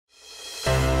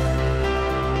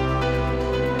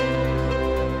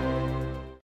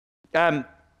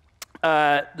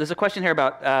There's a question here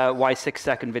about why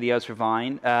 6-second videos for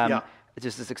Vine.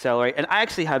 Just this accelerate. And I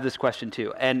actually have this question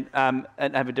too, and I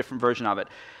have a different version of it.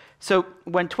 So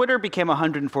when Twitter became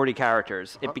 140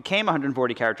 characters, it became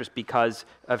 140 characters because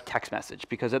of text message,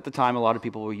 because at the time a lot of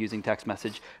people were using text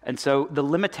message. And so the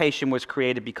limitation was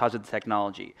created because of the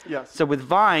technology. Yes. So with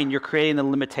Vine, you're creating the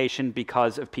limitation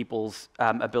because of people's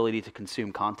ability to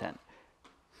consume content.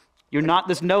 You're not,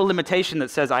 there's no limitation that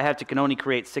says I can only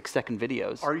create 6-second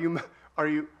videos. Are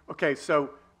you, okay, so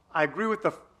I agree with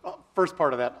the first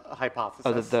part of that hypothesis.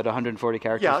 Oh, that 140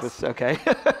 characters yes, was, okay.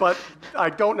 But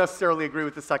I don't necessarily agree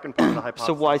with the second part of the hypothesis.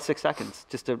 So why 6 seconds?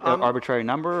 Just an arbitrary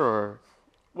number, or?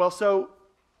 Well, so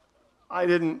let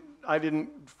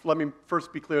me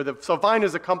first be clear. So Vine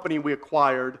is a company we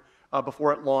acquired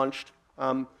before it launched.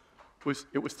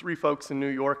 It was 3 folks in New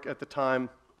York at the time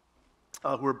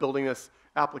who were building this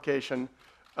application.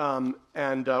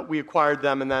 We acquired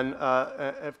them and then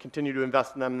have continued to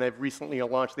invest in them, and they've recently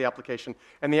launched the application.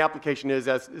 And the application is,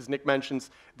 as Nick mentions,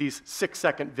 these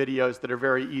 6-second videos that are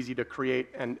very easy to create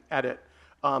and edit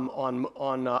on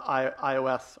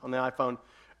iOS, on the iPhone.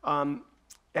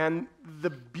 And the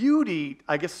beauty,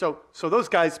 I guess, so those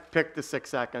guys picked the 6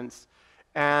 seconds.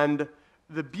 And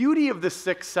the beauty of the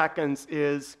 6 seconds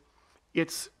is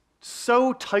it's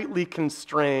so tightly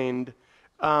constrained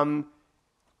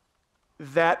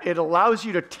that it allows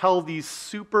you to tell these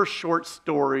super short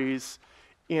stories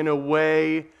in a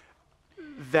way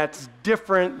that's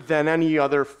different than any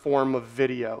other form of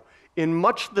video. In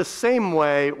much the same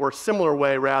way, or similar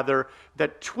way rather,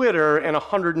 that Twitter in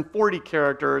 140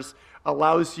 characters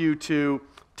allows you to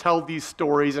tell these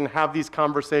stories and have these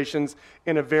conversations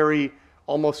in a very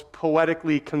almost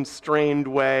poetically constrained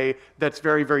way that's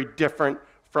very, very different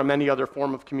from any other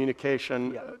form of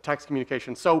communication, text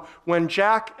communication. So when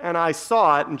Jack and I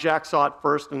saw it, and Jack saw it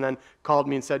first and then called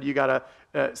me and said, you gotta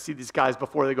see these guys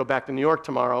before they go back to New York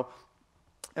tomorrow,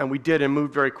 and we did and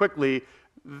moved very quickly,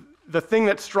 the thing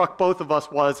that struck both of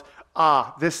us was,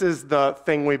 this is the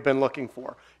thing we've been looking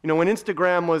for. You know, when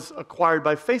Instagram was acquired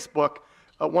by Facebook,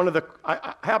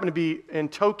 I happened to be in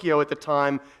Tokyo at the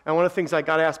time, and one of the things I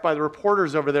got asked by the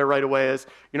reporters over there right away is,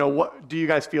 you know, what do you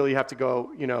guys feel you have to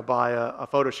go, you know, buy a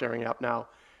photo sharing app now?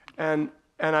 And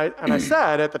I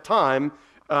said at the time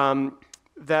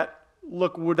that,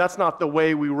 look, that's not the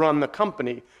way we run the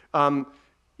company.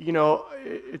 You know,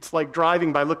 it's like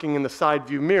driving by looking in the side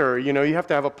view mirror. You know, you have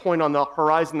to have a point on the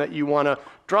horizon that you want to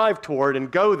drive toward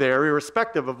and go there,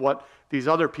 irrespective of what these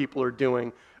other people are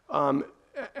doing.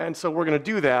 And so we're going to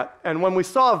do that. And when we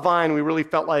saw Vine, we really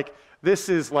felt like this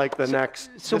is like the next.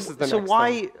 So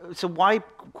why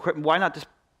not just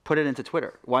put it into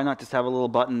Twitter? Why not just have a little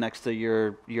button next to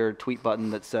your tweet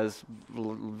button that says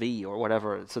V or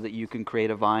whatever, so that you can create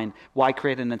a Vine? Why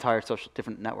create an entire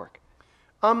different network?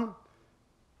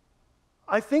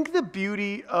 I think the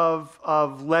beauty of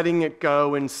letting it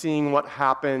go and seeing what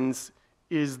happens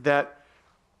is that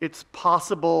it's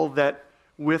possible that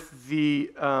with the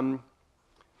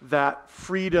that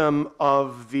freedom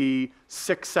of the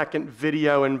 6-second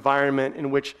video environment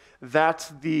in which that's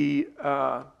the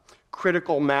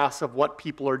critical mass of what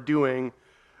people are doing,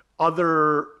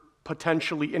 other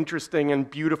potentially interesting and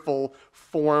beautiful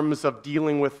forms of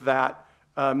dealing with that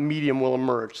medium will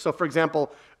emerge. So for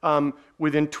example,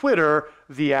 within Twitter,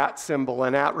 the @ symbol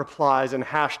and @ replies and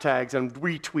hashtags and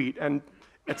retweet and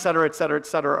et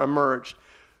cetera, emerged.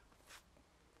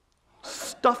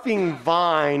 Stuffing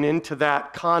Vine into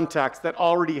that context that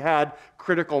already had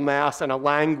critical mass and a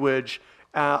language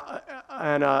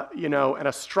and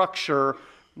a structure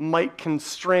might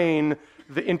constrain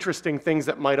the interesting things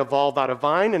that might evolve out of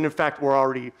Vine. And in fact, we're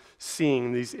already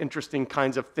seeing these interesting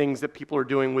kinds of things that people are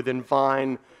doing within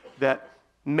Vine that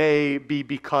may be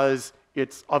because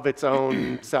it's of its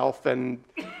own self, and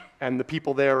the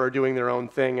people there are doing their own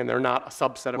thing, and they're not a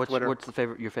subset of Twitter. What's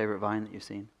your favorite Vine that you've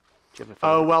seen?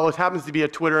 Oh, well, it happens to be a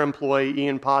Twitter employee,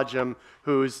 Ian Podgem,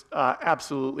 who's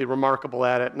absolutely remarkable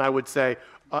at it. And I would say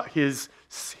his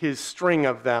string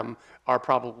of them are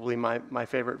probably my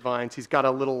favorite Vines. He's got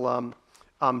a little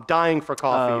Dying for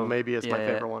Coffee, maybe is my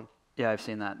favorite one. Yeah, I've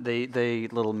seen that. The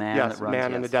little man that runs.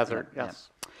 Man in the desert, yes.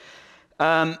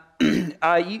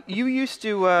 You used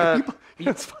to...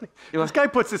 It's funny. This guy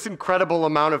puts this incredible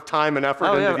amount of time and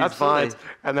effort into these Vines,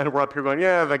 and then we're up here going,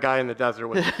 yeah, the guy in the desert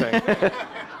was the thing.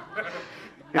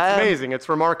 It's amazing. It's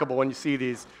remarkable when you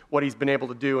see what he's been able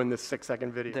to do in this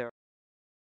 6-second video.